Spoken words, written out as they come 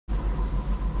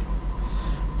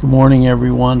Good morning,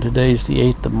 everyone. Today's the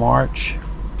 8th of March.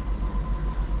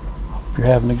 Hope you're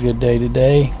having a good day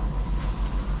today.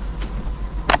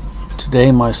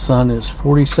 Today my son is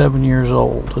 47 years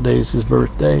old. Today's his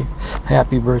birthday.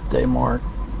 Happy birthday, Mark.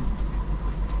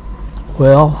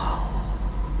 Well,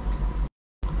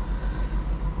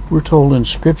 we're told in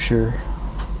Scripture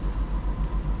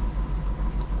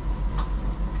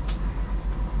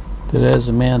that as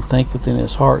a man thinketh in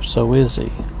his heart, so is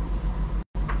he.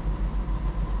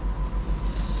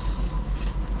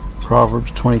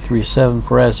 Proverbs 23:7,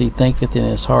 for as he thinketh in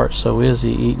his heart, so is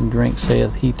he. Eat and drink,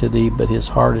 saith he to thee, but his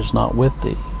heart is not with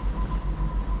thee.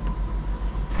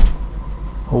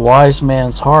 A wise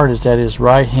man's heart is at his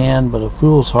right hand, but a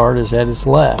fool's heart is at his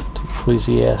left.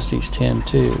 Ecclesiastes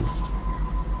 10:2.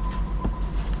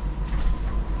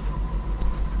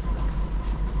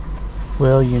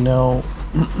 Well, you know,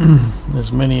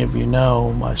 as many of you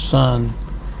know, my son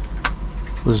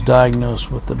was diagnosed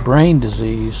with a brain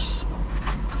disease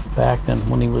back then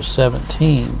when he was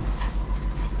 17,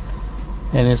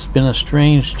 and it's been a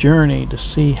strange journey to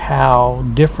see how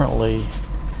differently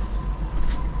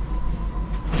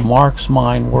Mark's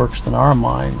mind works than our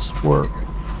minds work.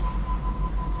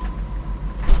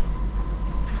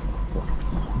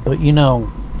 But you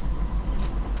know,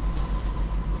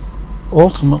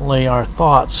 ultimately our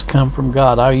thoughts come from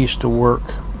God. I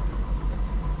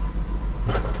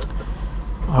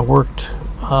worked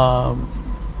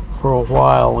for a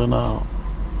while in a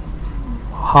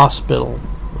hospital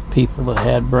with people that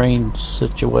had brain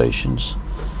situations.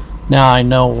 Now I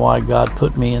know why God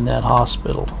put me in that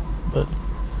hospital. But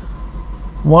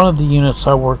one of the units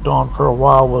I worked on for a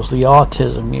while was the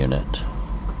autism unit,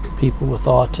 people with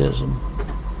autism.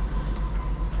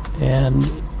 And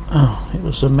it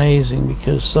was amazing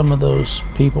because some of those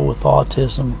people with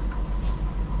autism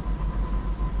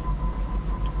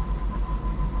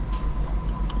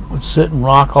would sit and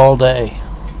rock all day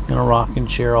in a rocking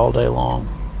chair all day long.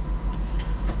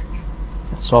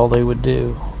 That's all they would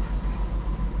do.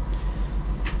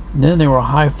 And then there were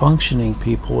high functioning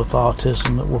people with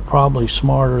autism that were probably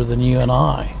smarter than you and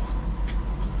I.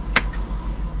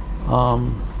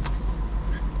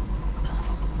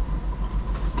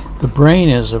 The brain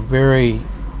is a very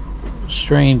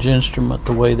strange instrument,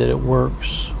 the way that it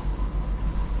works.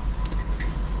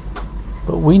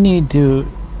 But we need to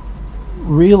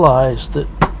realize that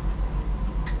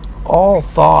all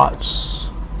thoughts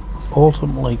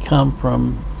ultimately come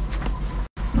from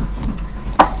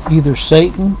either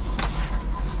Satan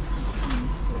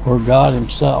or God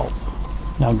himself.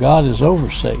 Now, God is over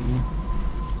Satan,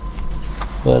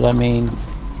 but I mean,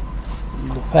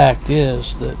 the fact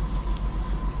is that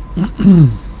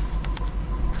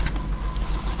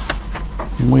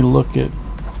when we look at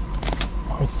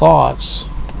our thoughts,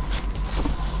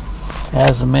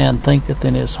 as a man thinketh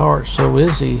in his heart, so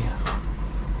is he.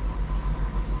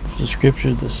 There's a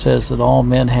scripture that says that all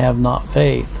men have not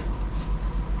faith.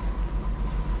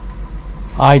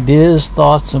 Ideas,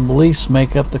 thoughts, and beliefs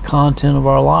make up the content of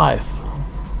our life.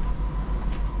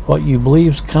 What you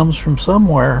believe comes from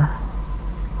somewhere.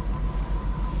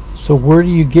 So where do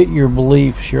you get your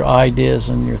beliefs, your ideas,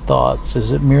 and your thoughts?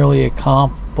 Is it merely a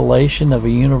compilation of a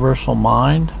universal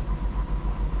mind?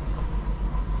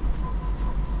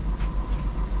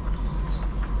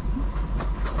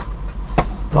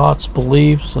 Thoughts,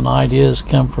 beliefs, and ideas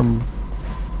come from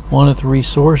one of three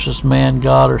sources: man,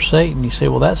 God, or Satan. You say,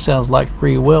 well, that sounds like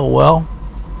free will. Well,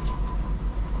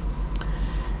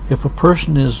 if a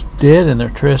person is dead in their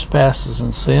trespasses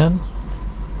and sin,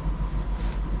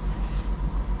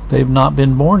 they've not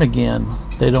been born again.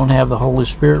 They don't have the Holy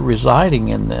Spirit residing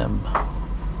in them.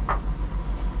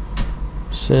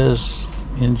 It says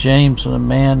in James that a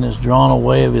man is drawn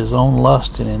away of his own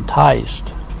lust and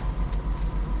enticed.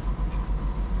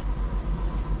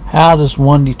 How does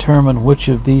one determine which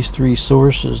of these three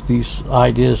sources these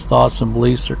ideas, thoughts, and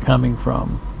beliefs are coming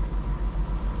from?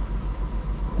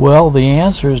 Well, the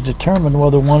answer is determined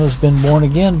whether one has been born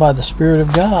again by the Spirit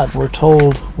of God. We're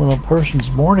told when a person's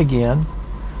born again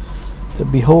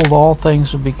that, behold, all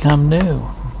things have become new.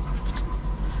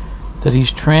 That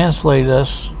he's translated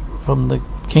us from the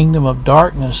kingdom of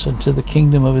darkness into the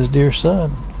kingdom of his dear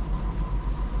Son.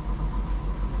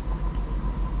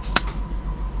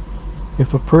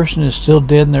 If a person is still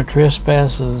dead in their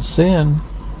trespasses and sin,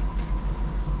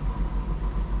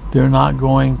 they're not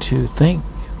going to think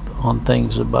on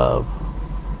things above.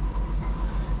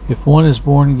 If one is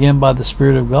born again by the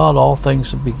Spirit of God, all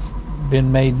things have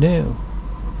been made new.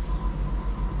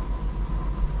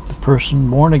 The person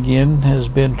born again has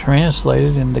been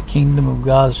translated in the kingdom of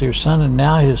God's dear Son, and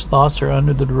now his thoughts are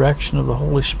under the direction of the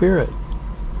Holy Spirit.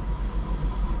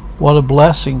 What a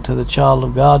blessing to the child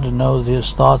of God to know that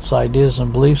his thoughts, ideas,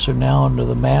 and beliefs are now under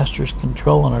the Master's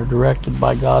control and are directed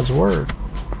by God's Word.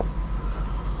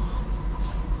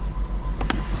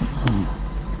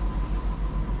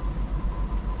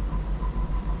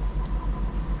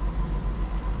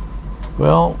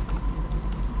 Well,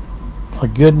 a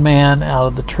good man out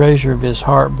of the treasure of his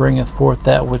heart bringeth forth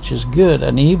that which is good.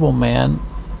 An evil man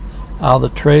out of the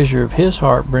treasure of his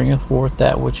heart bringeth forth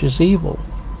that which is evil.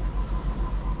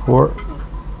 For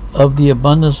of the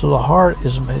abundance of the heart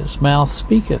his mouth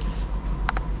speaketh.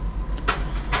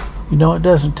 You know, it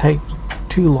doesn't take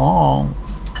too long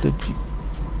that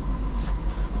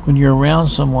when you're around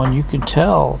someone, you can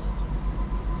tell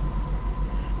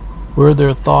where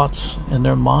their thoughts and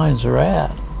their minds are at.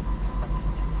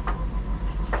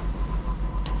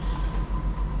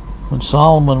 When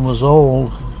Solomon was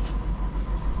old,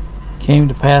 it came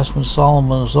to pass when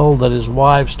Solomon was old that his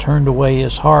wives turned away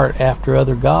his heart after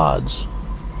other gods,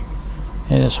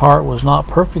 and his heart was not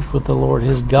perfect with the Lord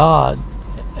his God,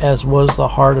 as was the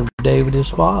heart of David his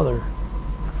father.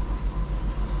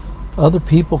 Other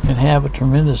people can have a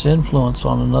tremendous influence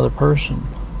on another person.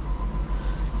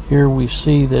 Here we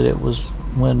see that it was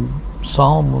when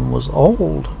Solomon was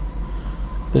old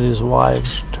that his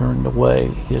wives turned away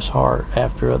his heart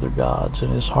after other gods,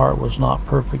 and his heart was not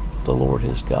perfect with the Lord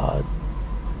his God.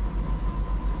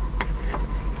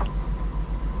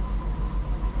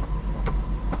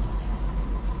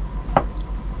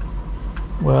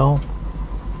 Well,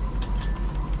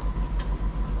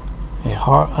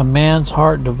 a man's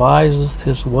heart deviseth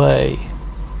his way,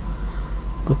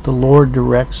 but the Lord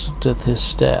directeth his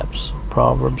steps.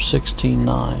 Proverbs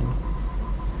 16:9.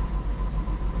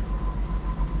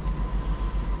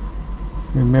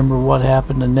 Remember what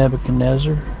happened to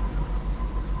Nebuchadnezzar?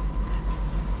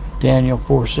 Daniel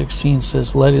 4:16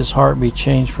 says, "Let his heart be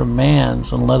changed from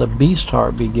man's, and let a beast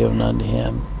heart be given unto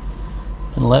him,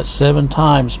 and let 7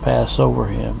 times pass over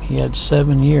him." He had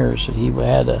 7 years that he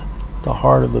had the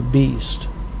heart of a beast.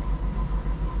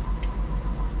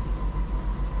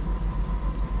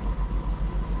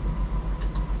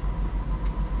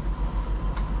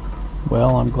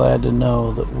 Well, I'm glad to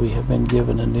know that we have been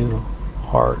given a new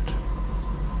heart.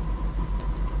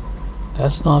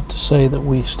 That's not to say that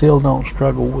we still don't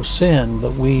struggle with sin,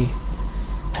 but we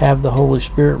have the Holy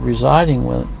Spirit residing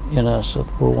in us if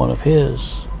we're one of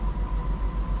His.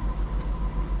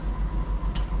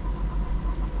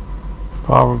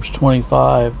 Proverbs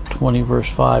 25:20 verse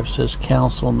 5 says,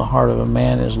 "Counsel in the heart of a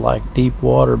man is like deep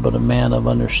water, but a man of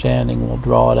understanding will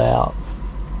draw it out."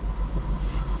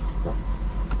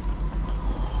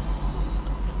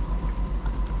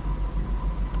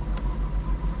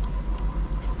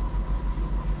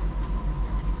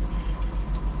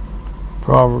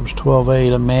 Proverbs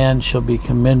 12:8, "A man shall be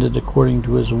commended according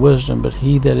to his wisdom, but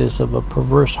he that is of a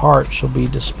perverse heart shall be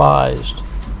despised."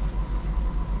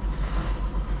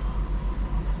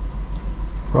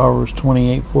 Proverbs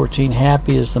 28:14,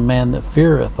 "Happy is the man that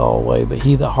feareth always, but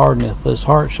he that hardeneth his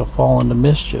heart shall fall into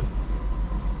mischief."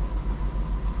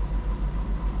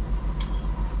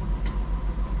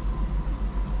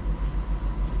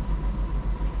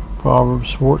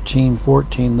 Proverbs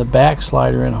 14:14, "The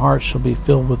backslider in heart shall be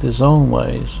filled with his own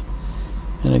ways,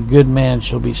 and a good man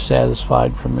shall be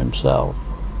satisfied from himself."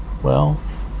 Well,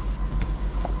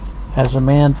 as a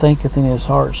man thinketh in his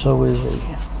heart, so is he.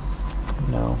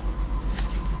 You know.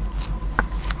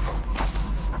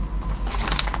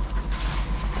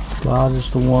 God is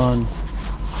the one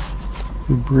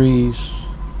who breathes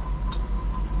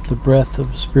the breath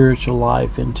of spiritual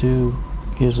life into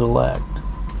His elect.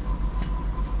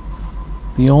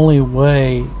 The only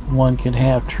way one can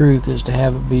have truth is to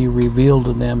have it be revealed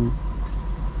to them,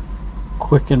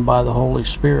 quickened by the Holy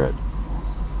Spirit.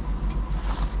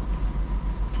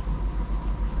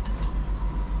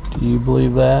 Do you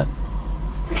believe that?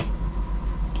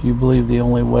 Do you believe the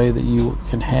only way that you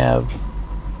can have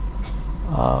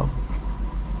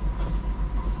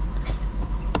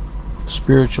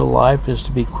spiritual life is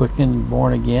to be quickened and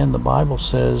born again? The Bible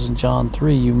says in John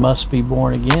 3, "You must be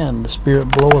born again. The Spirit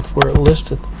bloweth where it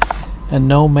listeth, and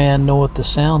no man knoweth the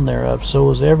sound thereof. So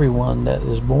is everyone that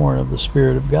is born of the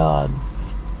Spirit of God."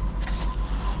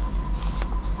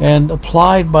 And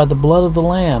applied by the blood of the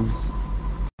Lamb.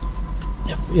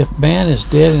 If man is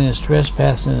dead in his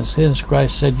trespass and his sins,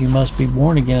 Christ said, "You must be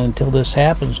born again." Until this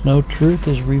happens, no truth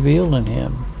is revealed in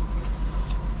him.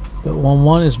 But when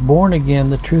one is born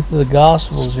again, the truth of the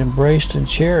gospel is embraced and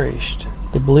cherished.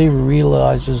 The believer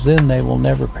realizes then they will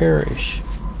never perish.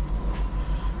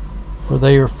 For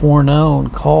they are foreknown,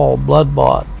 called,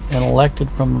 blood-bought, and elected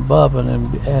from above,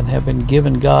 and have been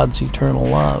given God's eternal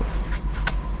love.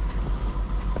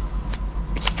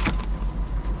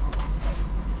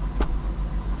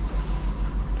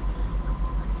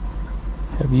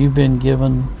 Have you been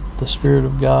given the Spirit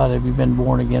of God? Have you been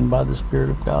born again by the Spirit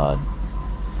of God?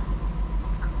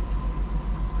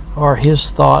 Are His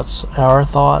thoughts our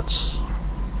thoughts?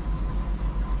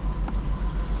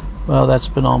 Well, that's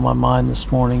been on my mind this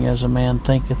morning. As a man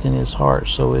thinketh in his heart,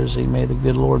 so is he. May the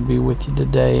good Lord be with you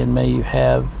today, and may you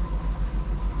have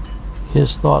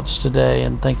His thoughts today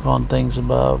and think on things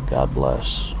above. God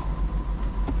bless.